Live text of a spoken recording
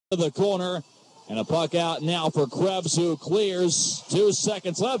the corner. And a puck out now for Krebs, who clears. 2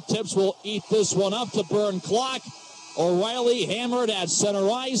 seconds left. Tips will eat this one up to burn clock. O'Reilly hammered at center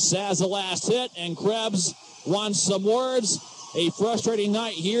ice as the last hit, and Krebs wants some words. A frustrating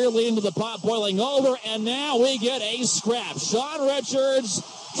night here, leading to the pot boiling over, and now we get a scrap. Sean Richards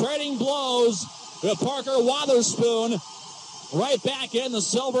trading blows with Parker Wotherspoon right back in the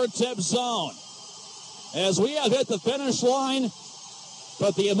Silvertips zone. As we have hit the finish line,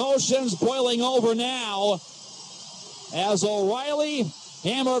 but the emotions boiling over now as O'Reilly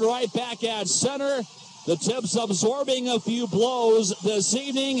hammered right back at center. The Tips absorbing a few blows this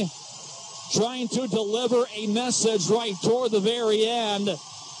evening, trying to deliver a message right toward the very end.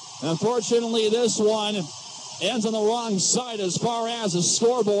 Unfortunately, this one ends on the wrong side as far as the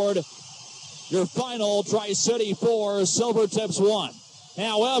scoreboard. Your final, Tri-City 4, Silvertips 1.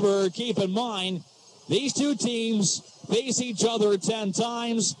 However, keep in mind, these two teams face each other 10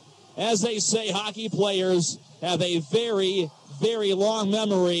 times. As they say, hockey players have a very, very long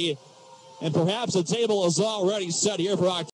memory, and perhaps the table is already set here for October.